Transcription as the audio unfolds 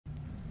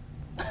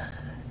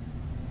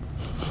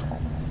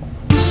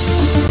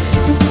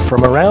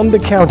from around the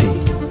county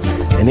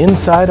and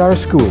inside our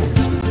schools.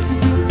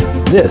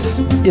 This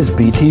is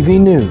BTV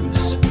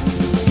News.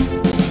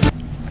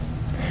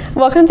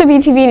 Welcome to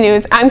BTV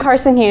News. I'm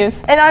Carson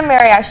Hughes. And I'm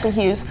Mary Ashley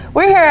Hughes.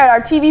 We're here at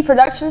our TV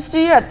production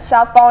studio at the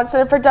South Baldwin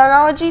Center for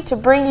Technology to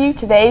bring you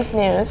today's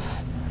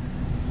news.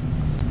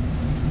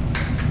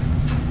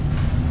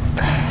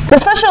 The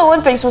Special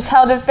Olympics was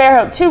held in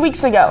Fairhope 2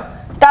 weeks ago.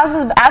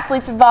 Thousands of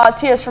athletes and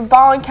volunteers from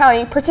Baldwin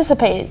County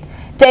participated.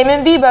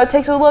 Damon Bebo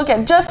takes a look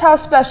at just how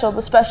special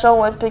the Special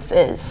Olympics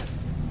is.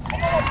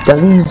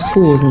 Dozens of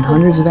schools and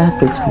hundreds of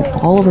athletes from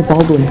all over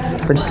Baldwin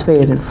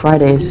participated in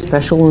Friday's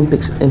Special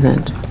Olympics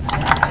event.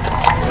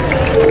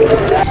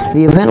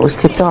 The event was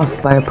kicked off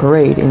by a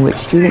parade in which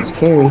students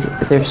carried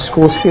their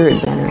school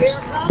spirit banners.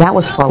 That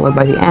was followed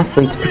by the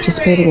athletes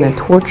participating in a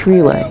torch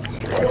relay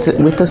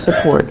with the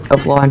support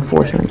of law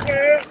enforcement.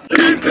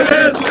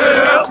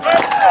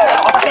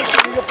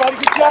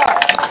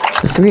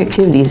 The three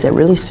activities that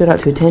really stood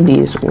out to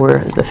attendees were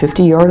the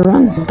 50-yard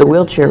run, the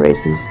wheelchair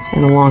races,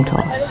 and the long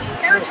toss.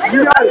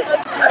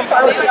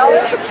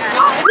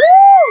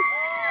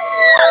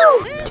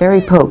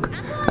 Terry Polk,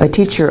 a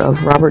teacher of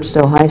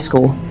Robertsdale High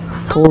School,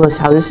 told us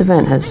how this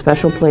event has a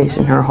special place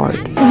in her heart.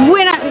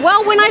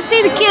 When I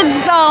see the kids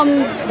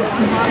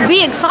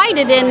be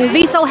excited and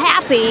be so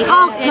happy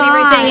and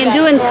everything and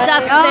doing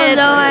stuff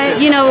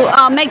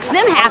that makes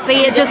them happy,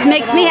 it just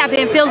makes me happy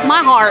and fills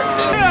my heart.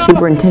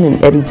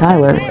 Superintendent Eddie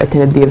Tyler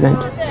attended the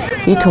event.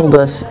 He told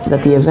us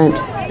that the event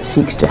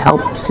seeks to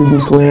help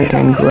students learn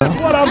and grow.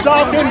 That's what I'm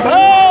talking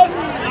about.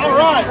 All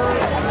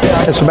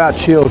right. It's about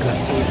children,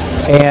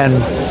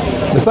 and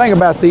the thing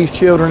about these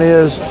children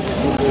is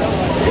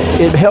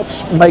it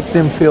helps make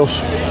them feel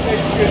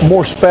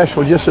more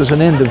special just as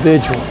an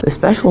individual. The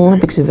Special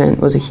Olympics event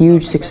was a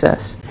huge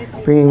success,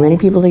 bringing many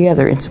people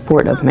together in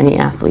support of many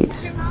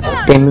athletes.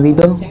 Damon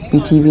Bebo,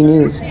 BTV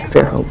News,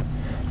 Fairhope.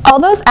 All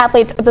those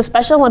athletes at the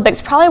Special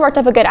Olympics probably worked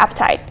up a good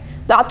appetite.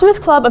 The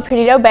Optimist Club of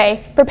Perdido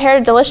Bay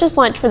prepared a delicious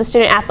lunch for the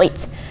student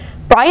athletes.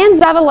 Brian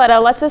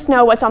Zavaleta lets us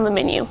know what's on the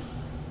menu.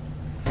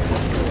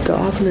 The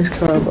Optimist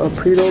Club of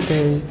Perdido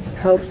Bay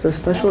helps the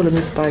Special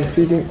Olympics by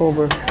feeding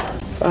over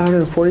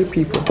 540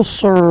 people. We'll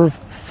serve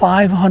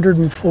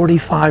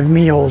 545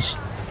 meals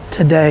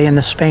today in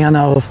the span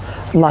of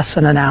less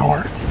than an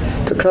hour.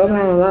 The club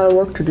had a lot of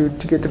work to do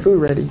to get the food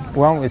ready.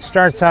 Well, it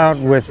starts out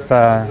with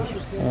about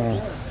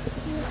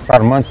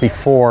a month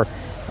before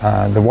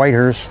Liz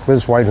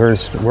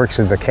Whitehurst works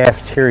at the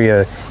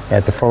cafeteria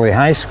at the Foley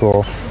High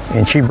School,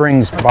 and she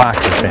brings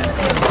boxes in.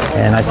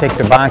 And I take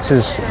the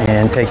boxes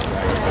and take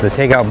the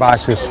takeout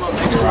boxes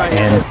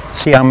and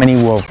see how many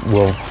will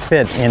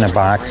fit in a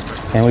box,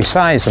 and we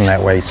size them that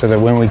way so that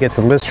when we get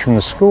the list from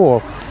the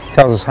school, it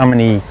tells us how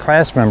many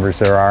class members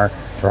there are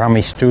or how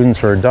many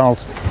students or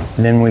adults,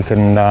 and then we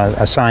can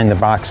assign the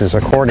boxes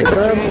accordingly.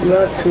 The club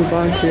loves to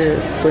volunteer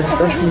for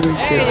special needs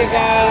kids.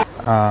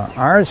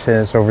 Ours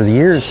has, over the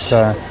years,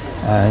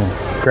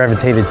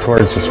 gravitated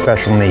towards the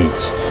special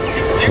needs.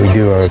 We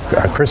do a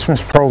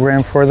Christmas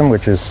program for them,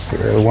 which is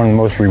one of the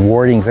most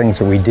rewarding things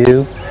that we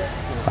do.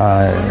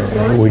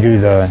 We do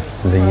the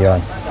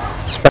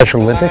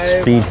Special Olympics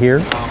feed here.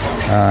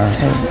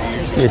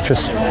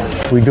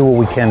 We do what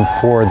we can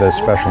for the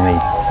special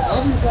needs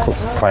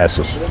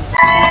classes.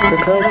 The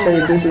club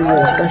says this is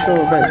a special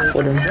event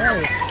for them.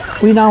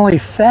 We not only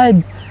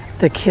fed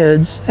the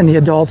kids and the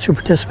adults who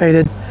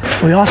participated,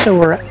 we also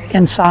were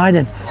inside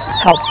and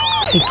helped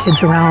take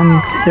kids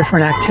around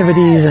different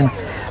activities and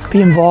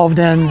be involved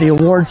in the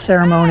award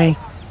ceremony.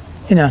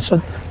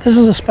 So this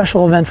is a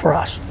special event for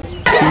us.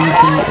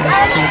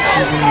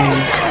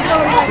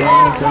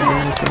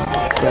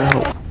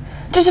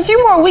 Just a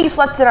few more weeks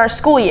left in our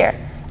school year.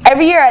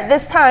 Every year at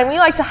this time, we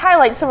like to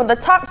highlight some of the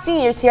top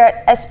seniors here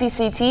at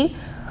SBCT.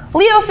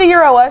 Leo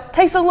Figueroa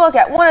takes a look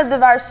at one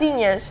of our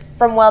seniors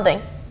from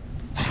welding.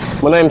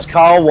 My name's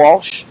Kyle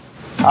Walsh.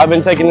 I've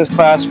been taking this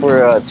class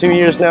for 2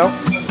 years now.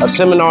 A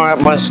seminar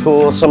at my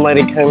school, some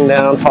lady came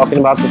down talking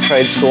about the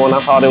trade school, and I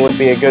thought it would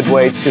be a good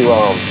way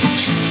to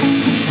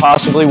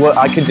possibly what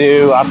I could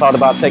do. I thought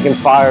about taking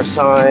fire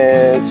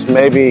science,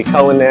 maybe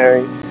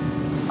culinary.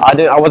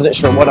 I wasn't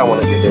sure what I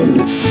wanted to do.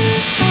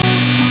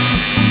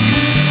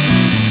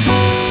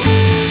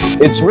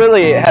 It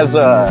has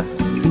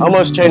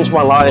almost changed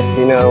my life,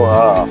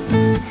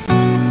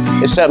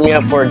 It set me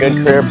up for a good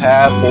career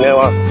path,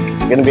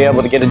 I'm gonna be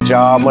able to get a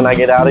job when I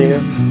get out of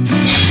here.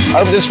 I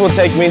hope this will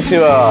take me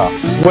to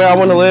where I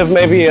want to live,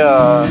 maybe,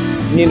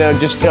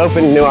 just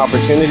open new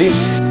opportunities.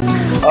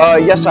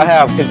 Yes, I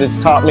have, because it's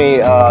taught me,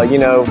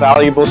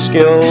 valuable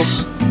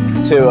skills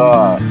to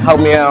help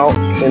me out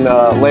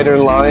later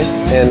in life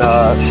and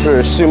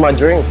pursue my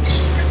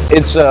dreams.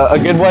 It's a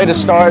good way to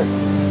start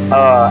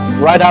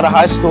right out of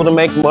high school to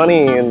make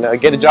money and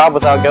get a job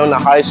without going to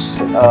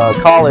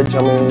college,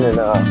 and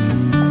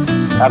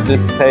have to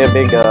pay a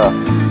big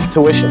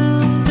tuition.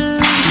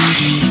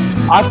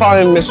 I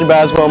find Mr.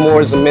 Baswell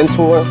more as a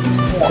mentor,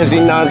 because he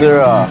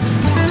neither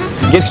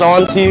gets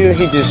on to you,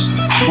 he just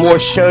more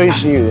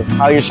shows you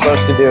how you're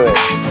supposed to do it.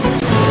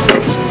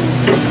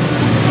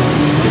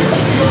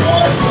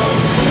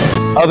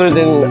 other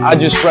than I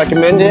just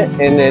recommend it,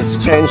 and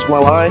it's changed my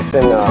life,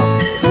 and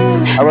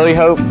I really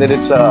hope that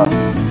it's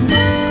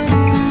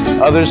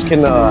others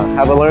can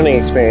have a learning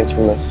experience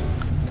from this.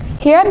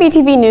 Here at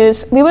BTV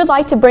News, we would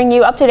like to bring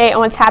you up to date on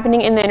what's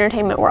happening in the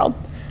entertainment world.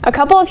 A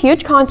couple of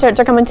huge concerts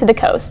are coming to the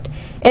coast,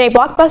 and a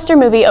blockbuster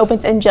movie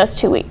opens in just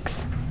 2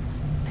 weeks.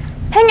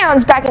 Hangout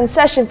is back in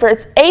session for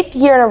its 8th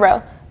year in a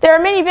row. There are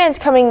many bands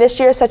coming this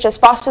year, such as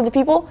Foster the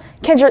People,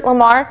 Kendrick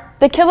Lamar,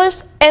 The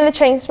Killers, and the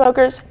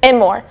Chainsmokers, and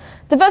more.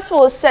 The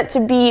festival is set to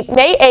be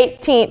May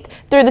 18th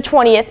through the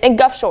 20th in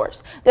Gulf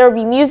Shores. There will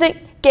be music,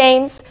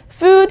 games,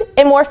 food,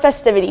 and more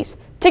festivities.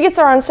 Tickets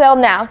are on sale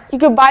now. You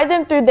can buy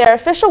them through their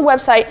official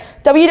website,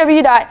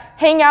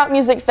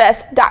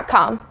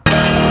 www.hangoutmusicfest.com.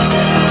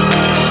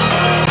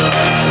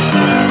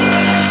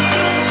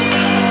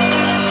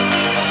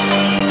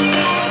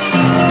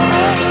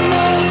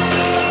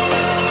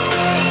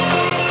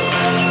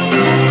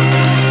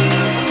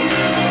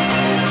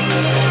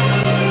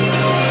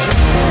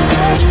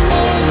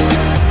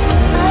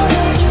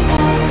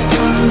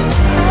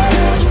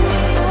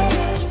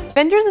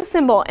 Avengers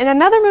Assemble and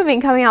another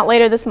movie coming out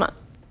later this month.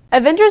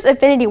 Avengers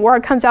Infinity War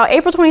comes out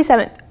April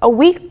 27th, a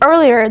week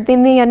earlier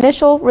than the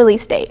initial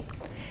release date.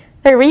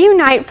 They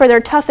reunite for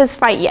their toughest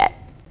fight yet.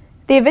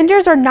 The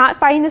Avengers are not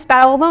fighting this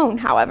battle alone,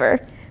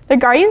 however. The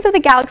Guardians of the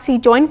Galaxy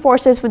join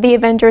forces with the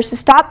Avengers to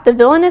stop the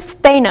villainous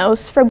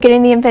Thanos from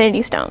getting the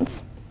Infinity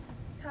Stones.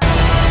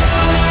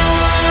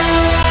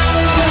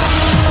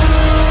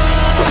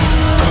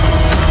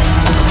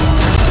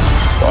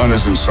 Fun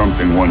isn't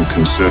something one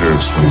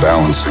considers when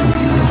balancing the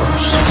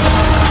universe.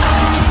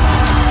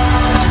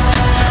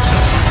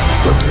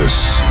 But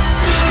this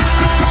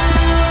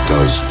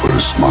does put a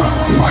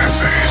smile on my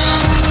face.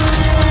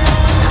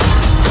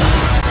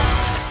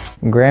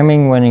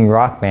 Grammy-winning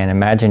rock band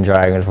Imagine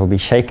Dragons will be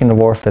shaking the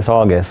wharf this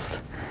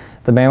August.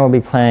 The band will be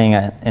playing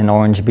in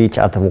Orange Beach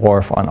at the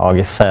Wharf on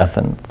August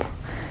 7th.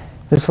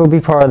 This will be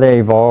part of the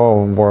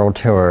Evolve World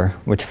Tour,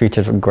 which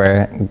features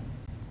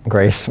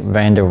Grace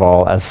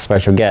Vanderwaal as a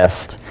special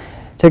guest.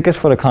 Tickets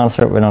for the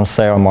concert went on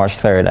sale March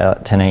 3rd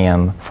at 10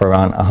 a.m. for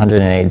around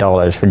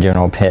 $108 for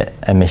general pit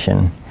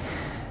admission.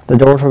 The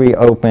doors will be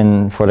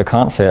open for the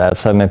concert at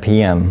 7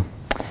 p.m.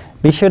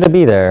 Be sure to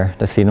be there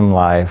to see them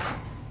live.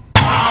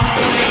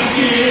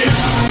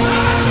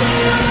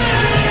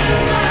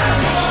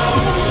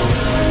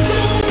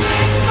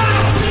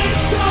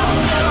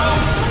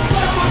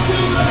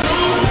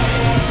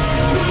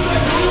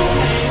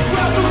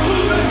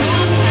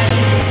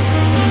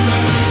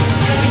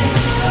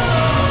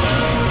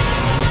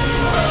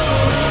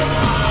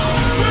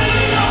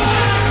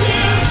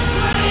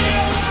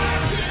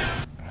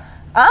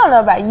 I don't know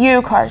about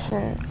you,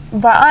 Carson,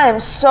 but I am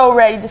so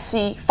ready to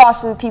see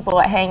Foster the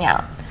People at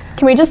Hangout.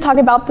 Can we just talk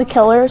about The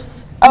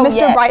Killers? Oh, Mr.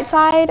 yes.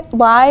 Brightside,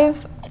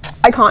 live,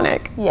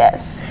 iconic.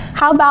 Yes.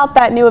 How about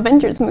that new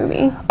Avengers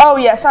movie? Oh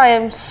yes, I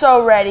am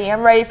so ready.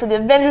 I'm ready for the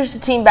Avengers to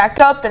team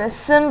back up and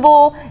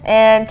assemble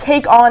and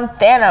take on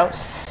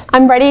Thanos.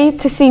 I'm ready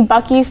to see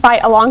Bucky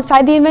fight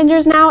alongside the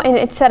Avengers now, and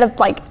instead of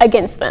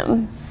against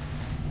them.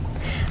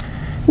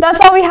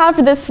 That's all we have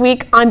for this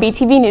week on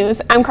BTV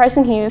News. I'm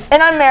Carson Hughes.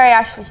 And I'm Mary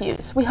Ashley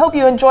Hughes. We hope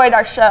you enjoyed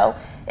our show.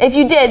 If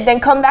you did,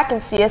 then come back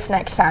and see us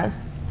next time.